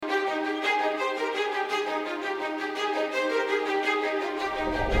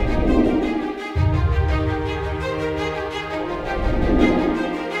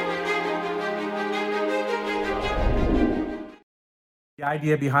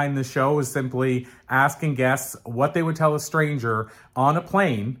idea behind the show is simply asking guests what they would tell a stranger on a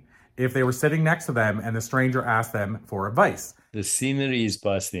plane if they were sitting next to them and the stranger asked them for advice. The scenery is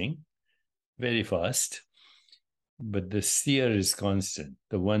passing very fast, but the seer is constant.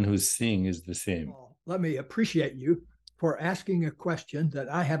 The one who's seeing is the same. Let me appreciate you for asking a question that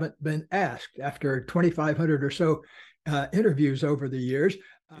I haven't been asked after 2,500 or so interviews over the years.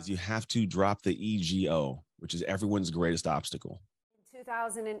 Is you have to drop the ego, which is everyone's greatest obstacle. In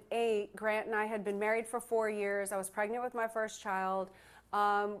 2008, Grant and I had been married for 4 years. I was pregnant with my first child.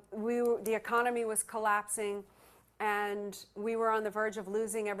 The economy was collapsing, and we were on the verge of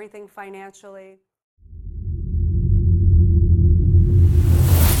losing everything financially.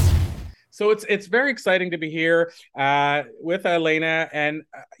 So it's very exciting to be here with Elena. And,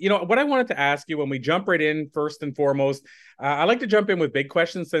 what I wanted to ask you when we jump right in, first and foremost, I like to jump in with big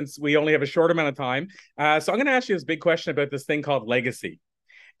questions since we only have a short amount of time. So I'm going to ask you this big question about this thing called legacy.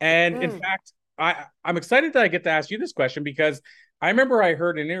 And in fact, I'm excited that I get to ask you this question because I remember I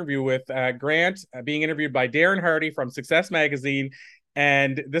heard an interview with Grant being interviewed by Darren Hardy from Success Magazine.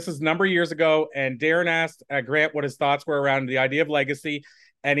 And this is a number of years ago. And Darren asked Grant what his thoughts were around the idea of legacy.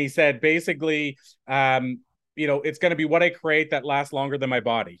 And he said, basically, it's going to be what I create that lasts longer than my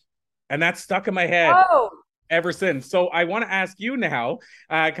body. And that's stuck in my head ever since. So I want to ask you now,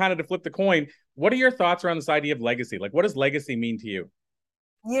 kind of to flip the coin, what are your thoughts around this idea of legacy? Like, what does legacy mean to you?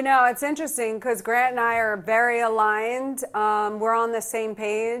 It's interesting because Grant and I are very aligned. We're on the same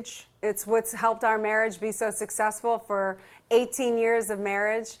page. It's what's helped our marriage be so successful for 18 years of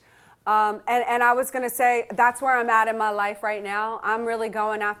marriage. And I was going to say, that's where I'm at in my life right now. I'm really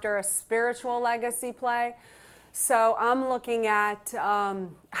going after a spiritual legacy play. So I'm looking at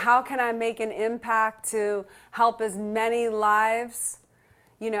how can I make an impact to help as many lives,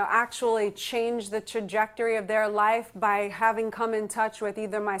 actually change the trajectory of their life by having come in touch with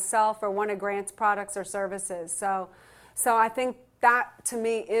either myself or one of Grant's products or services. So I think that to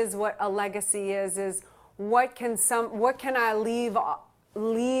me is what a legacy is what can I leave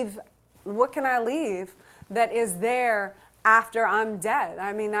that is there after I'm dead?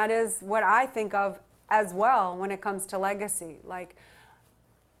 I mean, that is what I think of as well when it comes to legacy.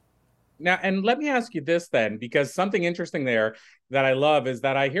 Now, and let me ask you this then, because something interesting there that I love is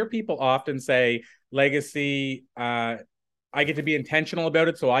that I hear people often say legacy, I get to be intentional about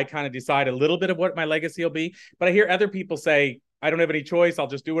it. So I kind of decide a little bit of what my legacy will be. But I hear other people say, I don't have any choice. I'll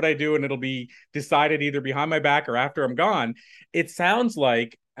just do what I do and it'll be decided either behind my back or after I'm gone. It sounds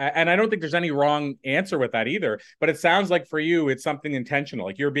like, and I don't think there's any wrong answer with that either, but it sounds like for you, it's something intentional.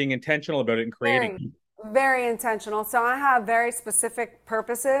 Like you're being intentional about it and creating. Very, very intentional. So I have very specific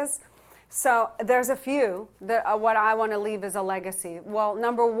purposes. So there's a few that what I want to leave as a legacy. Well,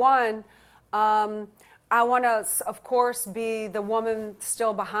 number one, I want to, of course, be the woman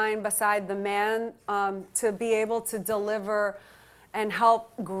still beside the man, to be able to deliver and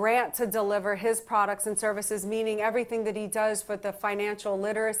help Grant to deliver his products and services, meaning everything that he does for the financial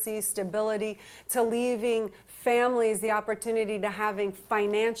literacy, stability, to leaving families the opportunity to having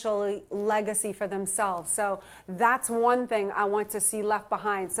financial legacy for themselves. So that's one thing I want to see left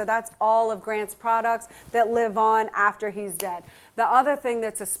behind. So that's all of Grant's products that live on after he's dead. The other thing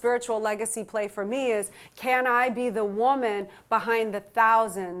that's a spiritual legacy play for me is, can I be the woman behind the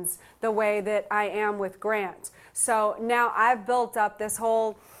thousands the way that I am with Grant? So now I've built up this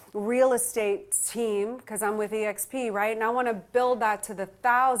whole real estate team because I'm with EXP, right? And I want to build that to the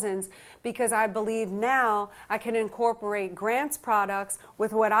thousands because I believe now I can incorporate Grant's products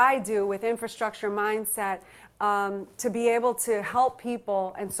with what I do with infrastructure mindset, to be able to help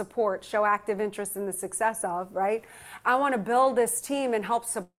people and show active interest in the success of, right? I want to build this team and help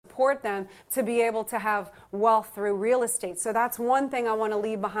support them to be able to have wealth through real estate. So that's one thing I want to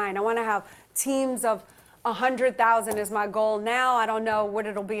leave behind. I want to have teams of 100,000 is my goal now. I don't know what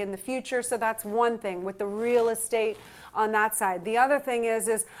it'll be in the future. So that's one thing with the real estate on that side. The other thing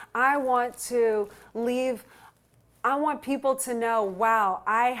is I want people to know, wow,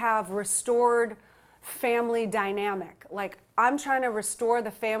 I have restored family dynamic. Like I'm trying to restore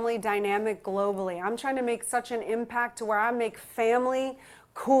the family dynamic globally. I'm trying to make such an impact to where I make family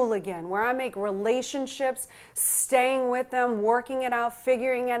cool again, where I make relationships, staying with them, working it out,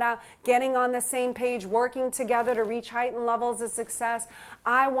 figuring it out, getting on the same page, working together to reach heightened levels of success.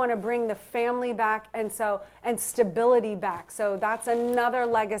 I want to bring the family back and stability back. So that's another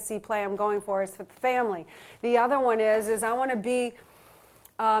legacy play I'm going for, is for the family. The other one is I want to be,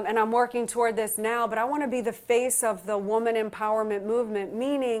 and I'm working toward this now, but I want to be the face of the woman empowerment movement,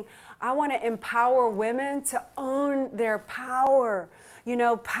 meaning I want to empower women to own their power,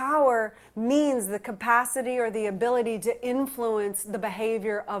 Power means the capacity or the ability to influence the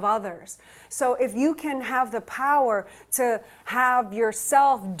behavior of others. So if you can have the power to have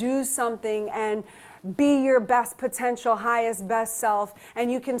yourself do something and be your best potential, highest, best self,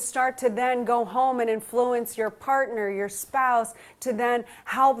 and you can start to then go home and influence your partner, your spouse, to then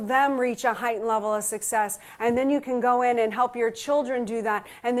help them reach a heightened level of success. And then you can go in and help your children do that.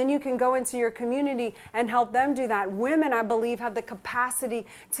 And then you can go into your community and help them do that. Women, I believe, have the capacity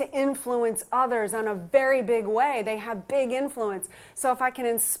to influence others in a very big way. They have big influence. So if I can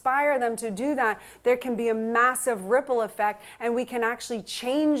inspire them to do that, there can be a massive ripple effect, and we can actually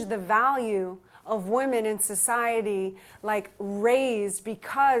change the value of women in society, like raised,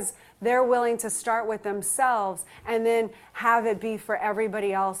 because they're willing to start with themselves and then have it be for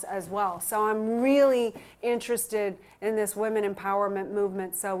everybody else as well. So I'm really interested in this women empowerment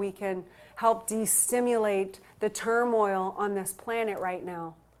movement so we can help destimulate the turmoil on this planet right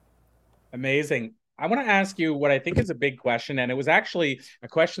now. Amazing. I want to ask you what I think is a big question, and it was actually a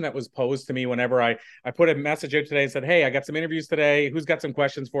question that was posed to me whenever I put a message out today and said, hey, I got some interviews today. Who's got some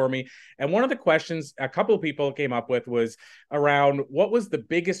questions for me? And one of the questions a couple of people came up with was around what was the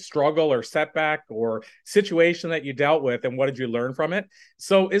biggest struggle or setback or situation that you dealt with, and what did you learn from it?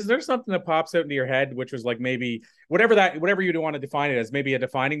 So is there something that pops out into your head, which was like maybe whatever you want to define it as, maybe a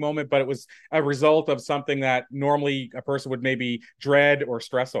defining moment, but it was a result of something that normally a person would maybe dread or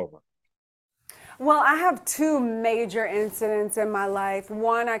stress over? Well, I have two major incidents in my life.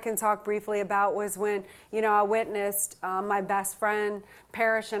 One I can talk briefly about was when, I witnessed my best friend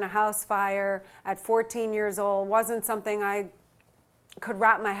perish in a house fire at 14 years old. Wasn't something I could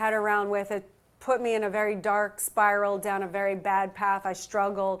wrap my head around with. It put me in a very dark spiral down a very bad path. I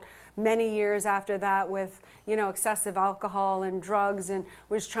struggled many years after that with, excessive alcohol and drugs, and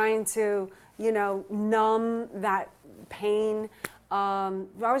was trying to, numb that pain. I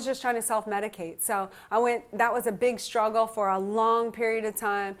was just trying to self-medicate. So that was a big struggle for a long period of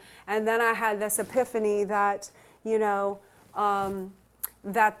time. And then I had this epiphany that, that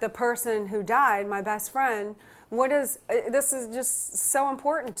the person who died, my best friend, this is just so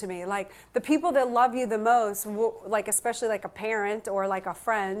important to me. Like, the people that love you the most, like especially like a parent or like a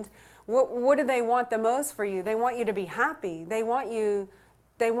friend, what do they want the most for you? They want you to be happy. They want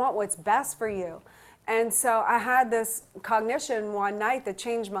what's best for you. And so I had this cognition one night that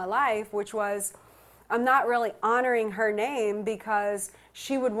changed my life, which was, I'm not really honoring her name because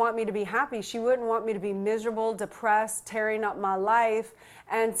she would want me to be happy. She wouldn't want me to be miserable, depressed, tearing up my life.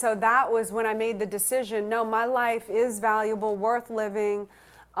 And so that was when I made the decision, no, my life is valuable, worth living,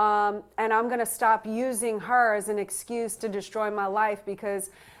 and I'm going to stop using her as an excuse to destroy my life,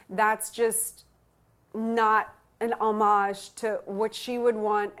 because that's just not an homage to what she would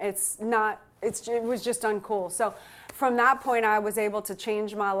want. It was just uncool. So from that point, I was able to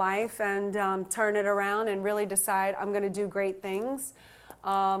change my life and turn it around and really decide I'm going to do great things,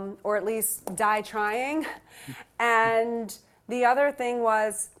 or at least die trying. And the other thing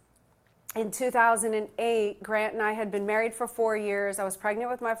was, in 2008, Grant and I had been married for 4 years. I was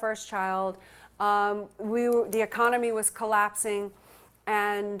pregnant with my first child. The economy was collapsing,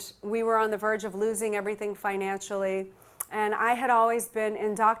 and we were on the verge of losing everything financially. And I had always been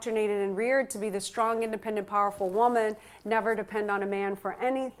indoctrinated and reared to be the strong, independent, powerful woman, never depend on a man for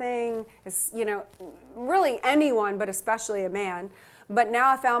anything, really anyone, but especially a man. But now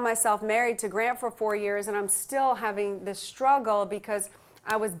I found myself married to Grant for 4 years, and I'm still having this struggle because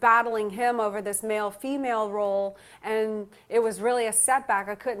I was battling him over this male-female role, and it was really a setback.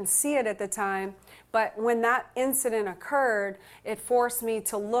 I couldn't see it at the time. But when that incident occurred, it forced me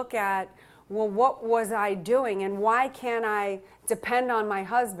to look at, well, what was I doing, and why can't I depend on my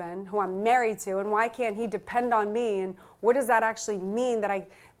husband, who I'm married to, and why can't he depend on me, and what does that actually mean,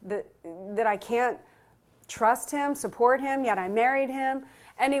 that I can't trust him, support him, yet I married him?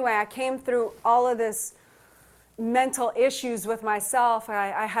 Anyway, I came through all of this mental issues with myself.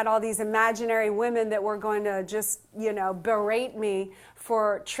 I had all these imaginary women that were going to just, berate me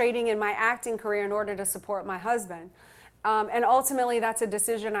for trading in my acting career in order to support my husband. And ultimately, that's a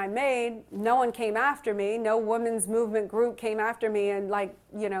decision I made. No one came after me. No women's movement group came after me and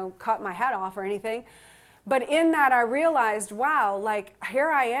cut my head off or anything. But in that, I realized, wow, here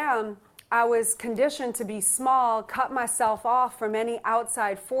I am. I was conditioned to be small, cut myself off from any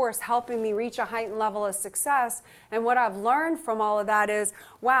outside force helping me reach a heightened level of success. And what I've learned from all of that is,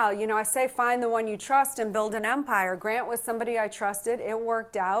 wow, I say find the one you trust and build an empire. Grant was somebody I trusted. It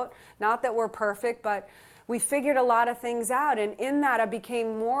worked out. Not that we're perfect, but we figured a lot of things out. And in that, I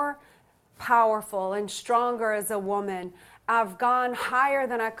became more powerful and stronger as a woman. I've gone higher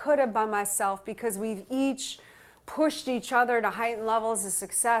than I could have by myself because we've each pushed each other to heightened levels of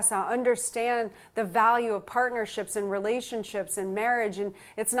success. I understand the value of partnerships and relationships and marriage. And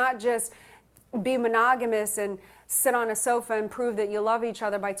it's not just be monogamous and sit on a sofa and prove that you love each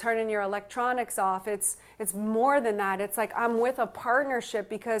other by turning your electronics off. It's more than that. It's like I'm with a partnership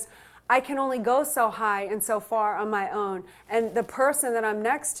because I can only go so high and so far on my own. And the person that I'm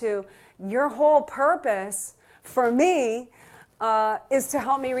next to, your whole purpose for me is to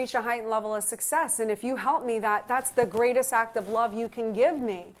help me reach a heightened level of success. And if you help me, that's the greatest act of love you can give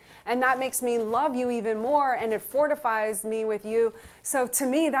me. And that makes me love you even more, and it fortifies me with you. So to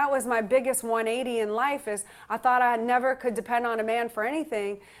me, that was my biggest 180 in life, is I thought I never could depend on a man for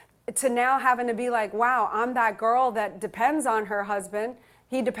anything, to now having to be like, wow, I'm that girl that depends on her husband.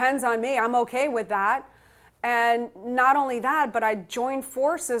 He depends on me. I'm okay with that. And not only that, but I joined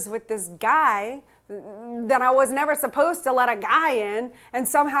forces with this guy that I was never supposed to let a guy in. And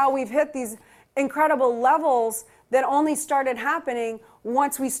somehow we've hit these incredible levels that only started happening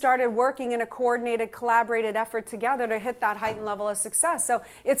once we started working in a coordinated, collaborated effort together to hit that heightened level of success. So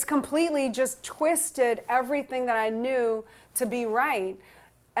it's completely just twisted everything that I knew to be right.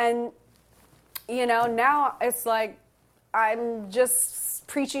 And, you know, now it's like I'm just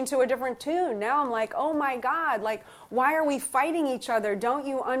preaching to a different tune. Now I'm like, oh my God, like, why are we fighting each other? Don't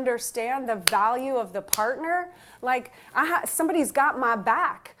you understand the value of the partner? Like, somebody's got my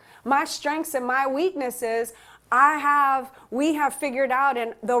back. My strengths and my weaknesses, we have figured out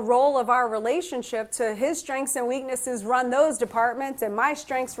in the role of our relationship to his strengths and weaknesses run those departments, and my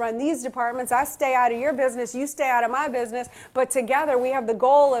strengths run these departments. I stay out of your business, you stay out of my business, but together we have the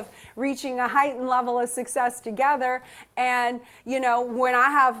goal of reaching a heightened level of success together. And, you know, when I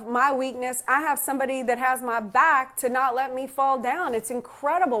have my weakness, I have somebody that has my back to not let me fall down. It's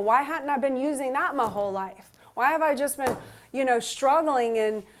incredible. Why hadn't I been using that my whole life? Why have I just been, you know, struggling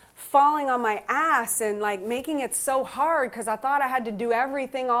and falling on my ass and like making it so hard because I thought I had to do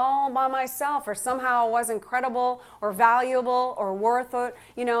everything all by myself, or somehow I wasn't credible or valuable or worth it,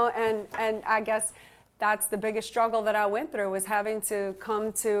 you know, and I guess that's the biggest struggle that I went through, was having to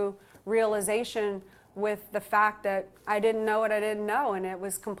come to realization with the fact that I didn't know what I didn't know, and it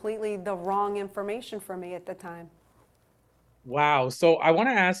was completely the wrong information for me at the time. Wow. So I want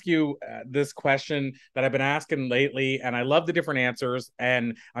to ask you this question that I've been asking lately, and I love the different answers,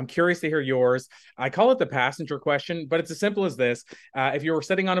 and I'm curious to hear yours. I call it the passenger question, but it's as simple as this. If you were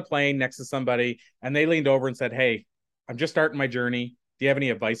sitting on a plane next to somebody and they leaned over and said, hey, I'm just starting my journey. Do you have any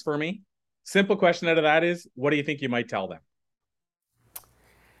advice for me? Simple question out of that is, what do you think you might tell them?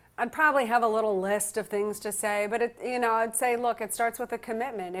 I'd probably have a little list of things to say, but I'd say, look, it starts with a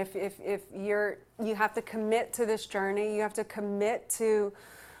commitment. If you have to commit to this journey, you have to commit to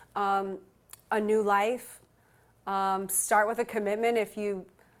a new life. Start with a commitment. If you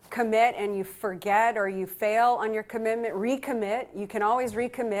commit and you forget or you fail on your commitment, recommit. You can always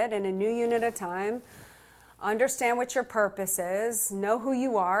recommit in a new unit at a time. Understand what your purpose is, know who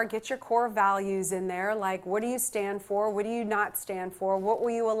you are, get your core values in there, like what do you stand for, what do you not stand for, what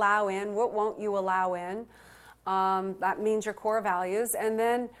will you allow in, what won't you allow in. That means your core values. And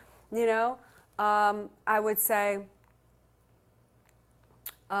then, I would say,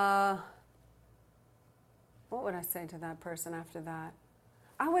 what would I say to that person after that?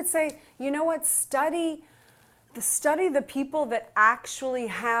 I would say, you know what, study the people that actually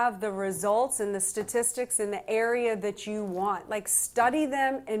have the results and the statistics in the area that you want. Like, study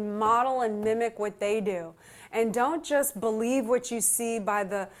them and model and mimic what they do. And don't just believe what you see by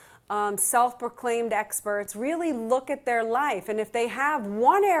the self-proclaimed experts. Really look at their life. And if they have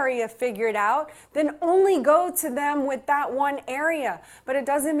one area figured out, then only go to them with that one area. But it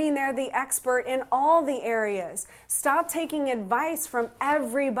doesn't mean they're the expert in all the areas. Stop taking advice from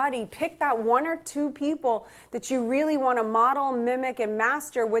everybody. Pick that one or two people that you really want to model, mimic, and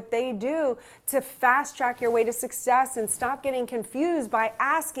master what they do to fast track your way to success, and stop getting confused by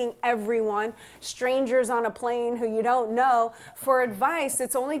asking everyone, strangers on a plane who you don't know, for advice.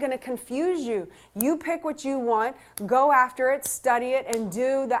 It's only going to confuse you. You pick what you want, go after it, study it, and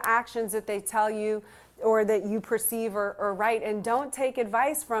do the actions that they tell you or that you perceive or right. And don't take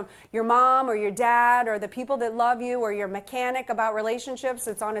advice from your mom or your dad or the people that love you or your mechanic about relationships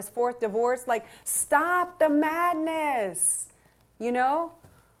that's on his fourth divorce. Like, stop the madness,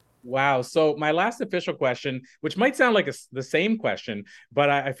 Wow. So my last official question, which might sound like the same question, but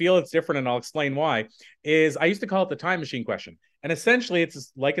I feel it's different, and I'll explain why, is I used to call it the time machine question. And essentially,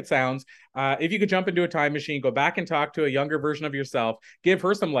 it's like it sounds. If you could jump into a time machine, go back and talk to a younger version of yourself, give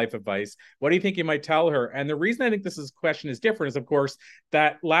her some life advice, what do you think you might tell her? And the reason I think question is different is, of course,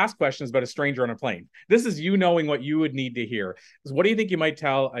 that last question is about a stranger on a plane. This is you knowing what you would need to hear. So what do you think you might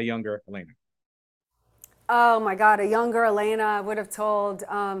tell a younger Elena? Oh my God, a younger Elena, I would have told,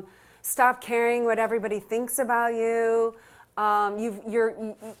 stop caring what everybody thinks about you.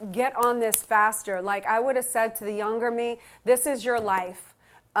 You get on this faster. Like I would have said to the younger me, this is your life.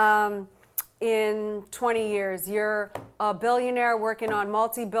 In 20 years, you're a billionaire working on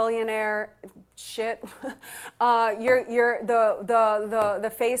multi-billionaire shit. You're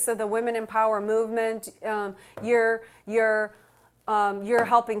the face of the women in power movement. You're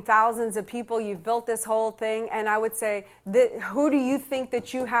helping thousands of people. You've built this whole thing. And I would say, who do you think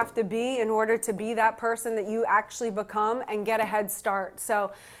that you have to be in order to be that person that you actually become and get a head start?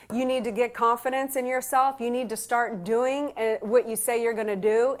 So you need to get confidence in yourself. You need to start doing what you say you're going to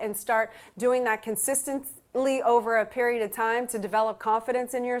do and start doing that consistently over a period of time to develop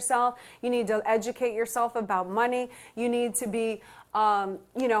confidence in yourself. You need to educate yourself about money. You need to be,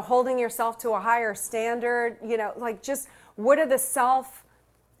 holding yourself to a higher standard, like just what are the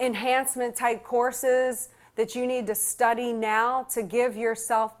self-enhancement type courses that you need to study now to give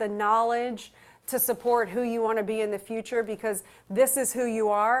yourself the knowledge to support who you want to be in the future, because this is who you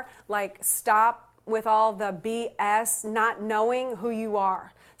are. Like, stop with all the BS, not knowing who you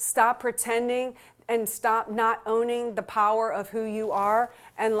are. Stop pretending and stop not owning the power of who you are,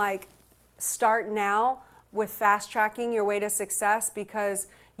 and like start now with fast tracking your way to success, because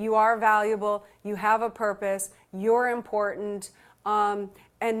you are valuable, you have a purpose, you're important, and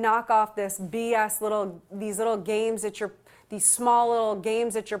knock off this BS these small little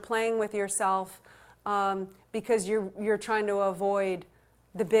games that you're playing with yourself, because you're trying to avoid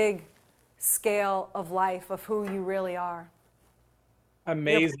the big scale of life of who you really are.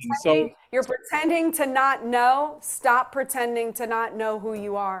 Amazing. You're pretending to not know. Stop pretending to not know who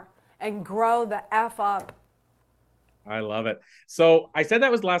you are and grow the F up. I love it. So I said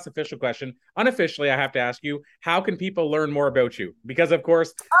that was the last official question. Unofficially, I have to ask you, how can people learn more about you? Because, of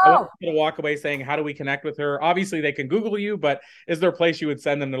course, I want people to walk away saying, how do we connect with her? Obviously, they can Google you, but is there a place you would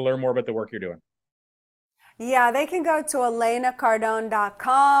send them to learn more about the work you're doing? Yeah, they can go to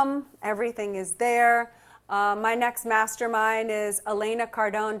elenacardone.com. Everything is there. My next mastermind is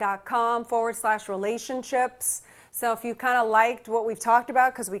elenacardone.com/relationships. So if you kind of liked what we've talked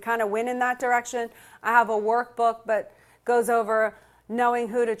about, because we kind of went in that direction, I have a workbook that goes over knowing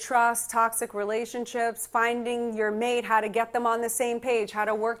who to trust, toxic relationships, finding your mate, how to get them on the same page, how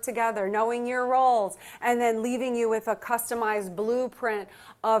to work together, knowing your roles, and then leaving you with a customized blueprint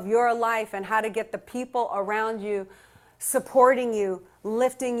of your life and how to get the people around you supporting you,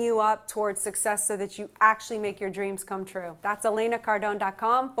 lifting you up towards success so that you actually make your dreams come true. That's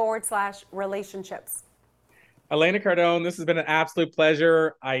elenacardone.com/relationships. Elena Cardone, this has been an absolute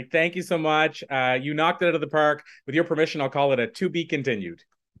pleasure. I thank you so much. You knocked it out of the park. With your permission, I'll call it a to be continued.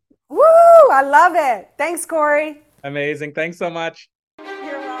 Woo! I love it. Thanks, Corey. Amazing. Thanks so much.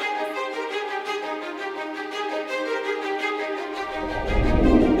 You're welcome.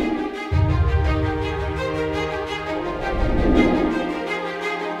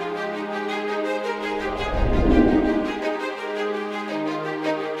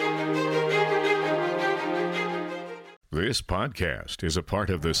 This podcast is a part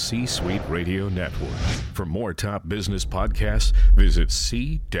of the C-Suite Radio Network. For more top business podcasts, visit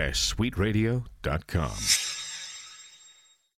c-suiteradio.com.